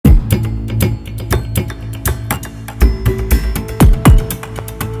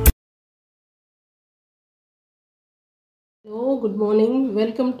good morning.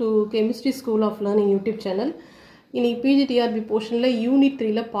 Welcome to Chemistry School of Learning YouTube channel. In PGTRB portion la UNIT-3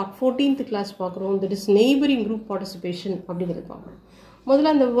 la part 14th class paakrom. That is neighboring group participation அப்படிங்கிறது பார்க்கணும்.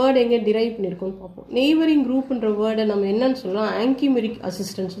 முதல்ல அந்த word எங்கே drive பண்ணியிருக்கோன்னு பார்ப்போம். Neighbouring குரூப்ன்ற வேர்டை நம்ம என்னன்னு சொல்லலாம், ஆன்கிமெரிக்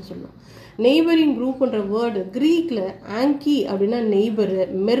அசிஸ்டன்ஸ்னு சொல்லலாம். நெய்பரிங் குரூப்ன்ற வேர்டு க்ரீக்கில் ஆங்கி அப்படின்னா நெய்பரு,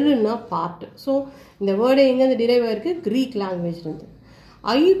 மெர்னா பார்ட். ஸோ இந்த வேர்டை எங்கேருந்து டிரைவ் ஆகிருக்கு, க்ரீக் லாங்குவேஜ்லேருந்து.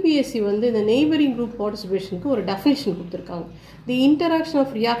 IUPAC வந்து இந்த நெய்பரிங் குரூப் பார்ட்டிசிபேஷனுக்கு ஒரு டெஃபினிஷன் கொடுத்துருக்காங்க. தி interaction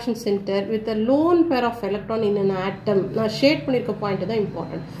of reaction centre with a lone pair of electron in an ஆட்டம். நான் ஷேட் பண்ணியிருக்க பாயிண்ட் தான்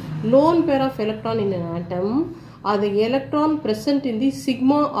important. Lone pair of electron in an ஆட்டம், அது electron present in the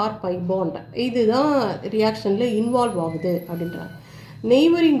sigma R by bond, இதுதான் ரியாக்ஷனில் involve ஆகுது அப்படின்றாங்க.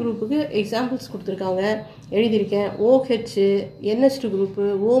 Neighbouring குரூப்புக்கு examples கொடுத்துருக்காங்க, எழுதியிருக்கேன். OH, NH2 group,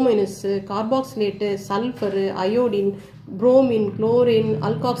 O-, carboxylate, sulphur, iodine, bromine, chlorine,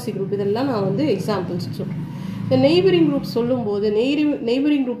 alkoxy group, இதெல்லாம் நான் வந்து எக்ஸாம்பிள்ஸ் சொல்கிறேன். இந்த நெய்பரிங் குரூப் சொல்லும்போது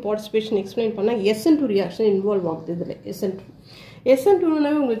நெய்பரிங் குரூப் பார்ட்டிசிபேஷன் எக்ஸ்பிளைன் பண்ணால் SN2 ரியாக்ஷன் இன்வால்வ் ஆகுது. இதில்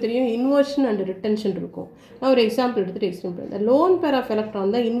SN2னாவே உங்களுக்கு தெரியும், இன்வர்ஷன் அண்ட் ரிட்டன்ஷன் இருக்கும். நான் ஒரு எக்ஸாம்பிள் எடுத்துகிட்டு எக்ஸ்பிளைன் பண்ணுறேன். லோன் பேர் ஆஃப்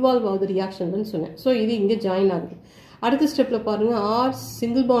எலக்ட்ரான் தான் இன்வால்வ் ஆகுது ரியாக்ஷன் சொன்னேன். ஸோ இது இங்கே ஜாயின் ஆகுது. அடுத்த ஸ்டெப்பில் பாருங்கள், R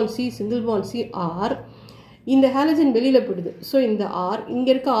single bond C R, இந்த ஹாலஜன் வெளியில் போயிடுது. ஸோ இந்த R இங்கே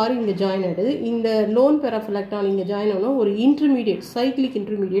இருக்க R இங்கே ஜாயின் ஆகிடுது. இந்த லோன் பேர் ஆஃப் எலக்ட்ரான் இங்கே ஜாயின் ஆனால் ஒரு இன்டர்மீடியட் சைக்ளிக்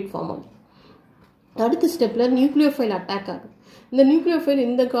இன்டர்மீடியட் ஃபார்ம் ஆகுது. அடுத்த ஸ்டெப்பில் நியூக்ளியோஃபைல் அட்டாக் ஆகுது. இந்த நியூக்ளியோஃபைல்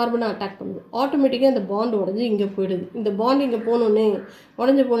இந்த கார்பனை அட்டாக் பண்ணுது. ஆட்டோமேட்டிக்காக இந்த பாண்ட் உடஞ்சி இங்கே போயிடுது. இந்த பாண்ட் இங்கே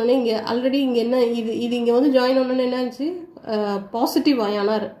உடஞ்சி போனோன்னே இங்கே ஆல்ரெடி இங்கே என்ன இது இங்கே வந்து ஜாயின் ஆனோன்னு என்ன ஆச்சு, பாசிட்டிவ்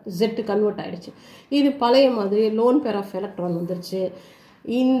அயானா Z கன்வெர்ட் ஆகிடுச்சு. இது பழைய மாதிரி லோன் பேர் ஆஃப் எலக்ட்ரான் வந்துருச்சு.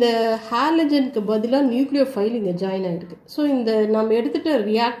 இந்த ஹாலஜனுக்கு பதிலாக நியூக்ளியோஃபைல் இங்கே ஜாயின் ஆகிருக்கு. ஸோ இந்த நம்ம எடுத்துகிட்ட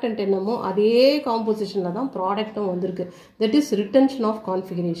ரியாக்டன்ட் என்னமோ அதே காம்போசிஷனில் தான் ப்ராடக்டும் வந்திருக்கு. That is retention of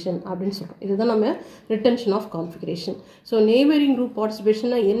configuration அப்படின்னு சொல்கிறோம். இதுதான் நம்ம retention of configuration. So neighbouring group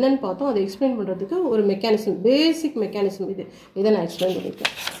பார்ட்டிசிபேஷன்னா என்னன்னு பார்த்தோம். அதை எக்ஸ்பிளைன் பண்ணுறதுக்கு ஒரு மெக்கானிசம், பேசிக் மெக்கானிசம் இதை நான் எக்ஸ்பிளைன்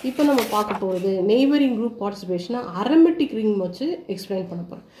பண்ணியிருக்கேன். இப்போ நம்ம பார்க்க போகிறது நெய்பரிங் குரூப் பார்ட்டிசிபேஷனை அரோமேட்டிக் ரிங் வச்சு எக்ஸ்பிளைன் பண்ண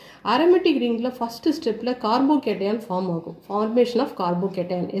போகிறோம். அரோமேட்டிக் ரிங்கில் ஃபஸ்ட்டு ஸ்டெப்பில் கார்போகேட்டையான் ஃபார்ம் ஆகும். Formation of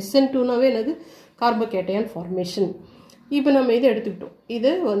கார்போகேட்டையான். SN2னாவே என்னது, கார்போகேட்டையான் ஃபார்மேஷன். இப்போ நம்ம இதை எடுத்துக்கிட்டோம்.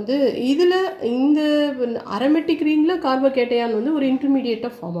 இது வந்து இதில் இந்த அரோமேட்டிக் ரிங்கில் கார்போகேட்டையான் வந்து ஒரு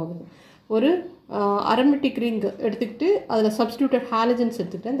இன்டர்மீடியேட்டாக ஃபார்ம் ஆகுது. ஒரு அரோமேட்டிக் ரிங் எடுத்துக்கிட்டு அதில் சப்ஸ்டியூட்டட் ஹாலஜன்ஸ்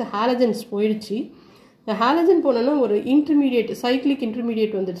எடுத்துக்கிட்டேன். இந்த ஹாலஜன்ஸ் போயிடுச்சு. இந்த ஹாலஜன் போனோன்னா ஒரு இன்டர்மீடியேட் சைக்ளிக்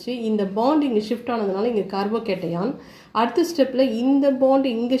இன்டர்மீடியேட் வந்துடுச்சு. இந்த பாண்ட் இங்கே ஷிஃப்ட் ஆனதுனால இங்கே கார்போகேட்டையான். அடுத்த ஸ்டெப்பில் இந்த பாண்ட்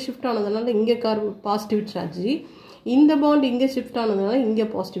இங்கே ஷிஃப்ட் ஆனதுனால இங்கே பாசிட்டிவ் சார்ஜ், இந்த பாண்ட் இங்கே ஷிஃப்ட் ஆனதுனால இங்கே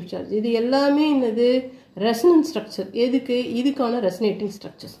பாசிட்டிவ் சார்ஜ். இது எல்லாமே என்னது, ரெசனன்ஸ் ஸ்ட்ரக்சர். எதுக்கு, இதுக்கான ரெசனேட்டிங்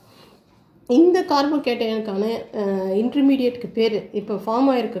ஸ்ட்ரக்சர்ஸ். இந்த கார்போகேட்டையானுக்கான இன்டர்மீடியேட்டுக்கு பேர், இப்போ ஃபார்ம்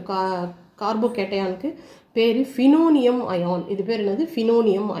ஆகிருக்க கார்போகேட்டையானுக்கு பேர் ஃபினோனியம் அயான். இது பேர் என்னது,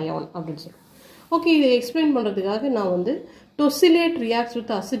 ஃபினோனியம் அயான் அப்படின்னு சொல்லுவோம். ஓகே, இதை எக்ஸ்பிளைன் பண்ணுறதுக்காக நான் வந்து டொசிலேட் ரியாக்ட்ஸ்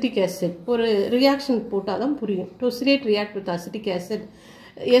வித் அசிட்டிக் ஆசிட் ஒரு ரியாக்ஷன் போட்டால் தான் புரியும். டொசிலேட் react with acetic acid,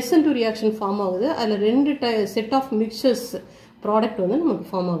 SN2 reaction form ஆகுது. அதில் 2 செட் ஆஃப் மிக்சர்ஸ் ப்ராடக்ட் வந்து நமக்கு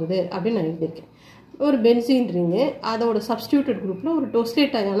ஃபார்ம் ஆகுது அப்படின்னு நான் எழுதியிருக்கேன். ஒரு பென்சீன் ரிங்கு, அதோட சப்ஸ்டியூட்டட் குரூப்பில் ஒரு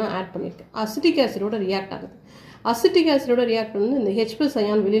டொசிலேட் அயானை ஆட் பண்ணியிருக்கேன். அசிட்டிக் ஆசிடோட ரியாக்ட் ஆகுது. அசிட்டிக் ஆசிடோட ரியாக்ட் வந்து இந்த H+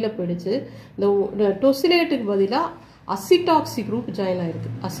 அயான் வெளியில் போயிடுச்சு. இந்த டொசிலேட்டுக்கு பதிலாக அசிட்டாக்சி குரூப் ஜாயின் ஆகிருக்கு.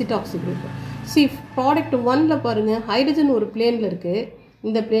 அசிட்டாக்சி குரூப் ப்ராடக்ட் 1ல் பாருங்கள், ஹைட்ரஜன் ஒரு பிளேனில் இருக்குது,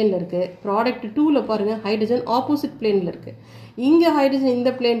 இந்த பிளேனில் இருக்குது. ப்ராடக்ட் 2ல் பாருங்கள், ஹைட்ரஜன் ஆப்போசிட் பிளேனில் இருக்குது. இங்கே ஹைட்ரஜன்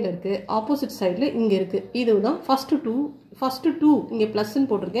இந்த பிளேனில் இருக்குது, ஆப்போசிட் சைடில் இங்கே இருக்குது. இதுதான் ஃபஸ்ட்டு டூ இங்கே ப்ளஸ்ன்னு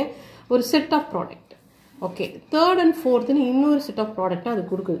போட்டிருக்கேன், ஒரு set of product. Okay, 3rd and 4th இன்னொரு செட் ஆஃப் ப்ராடக்டாக அது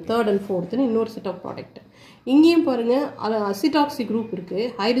கொடுக்குது. 3rd and 4th இன்னொரு செட் ஆஃப் ப்ராடக்ட். இங்கேயும் பாருங்கள், அசிட்டாக்சி குரூப் இருக்குது,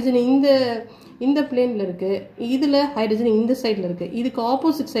 ஹைட்ரஜன் இந்த பிளேனில் இருக்குது, இதில் ஹைட்ரஜன் இந்த சைடில் இருக்குது. இதுக்கு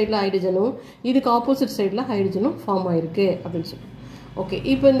ஆப்போசிட் சைடில் ஹைட்ரஜனும் இதுக்கு ஆப்போசிட் சைடில் ஹைட்ரஜனும் ஃபார்ம் ஆகிருக்கு அப்படின்னு சொல்லுவோம். ஓகே,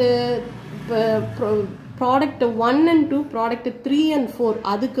 இப்போ இந்த ப்ராடக்ட் 1 and 2, ப்ராடக்ட் 3 and 4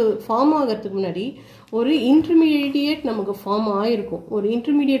 அதுக்கு ஃபார்ம் ஆகிறதுக்கு முன்னாடி ஒரு இன்டர்மீடியேட் நமக்கு ஃபார்ம் ஆகிருக்கும். ஒரு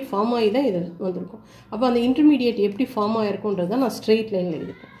இன்டர்மீடியேட் ஃபார்ம் ஆகி தான் இது வந்திருக்கும். அப்போ அந்த இன்டர்மீடியேட் எப்படி ஃபார்ம் ஆகிருக்குன்றதை நான் ஸ்ட்ரெயிட் லைனில்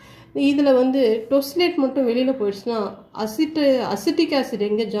எழுதிப்பேன். இதில் வந்து டொசிலேட் மட்டும் வெளியில் போயிடுச்சுன்னா அசிட்டிக் ஆசிட்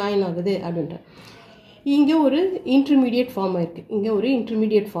எங்கே ஜாயின் ஆகுது அப்படின்ற இங்கே ஒரு இன்டர்மீடியேட் ஃபார்ம் ஆகிருக்கு. இங்கே ஒரு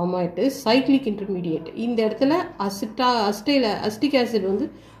இன்டர்மீடியேட் ஃபார்ம் ஆகிட்டு சைக்ளிக் இன்டர்மீடியேட். இந்த இடத்துல அசிட்டிக் ஆசிட் வந்து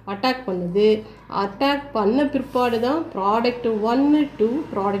அட்டாக் பண்ணுது. அட்டாக் பண்ண பிற்பாடு தான் product 1, 2,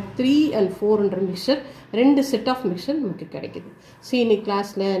 product 3 and 4ன்ற mixer, 2 set of mixer நமக்கு கிடைக்குது. இன்னைக்கு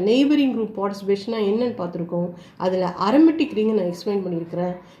கிளாஸில் நெய்பரிங் குரூப் பார்ட்டிசிபேஷனாக என்னென்னு பார்த்துருக்கோம். அதில் அரோமேட்டிக் ரிங்கை நான் எக்ஸ்பிளைன்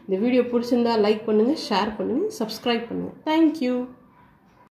பண்ணியிருக்கிறேன். இந்த வீடியோ பிடிச்சிருந்தா லைக் பண்ணுங்கள், ஷேர் பண்ணுங்கள், சப்ஸ்கிரைப் பண்ணுங்கள். தேங்க்யூ.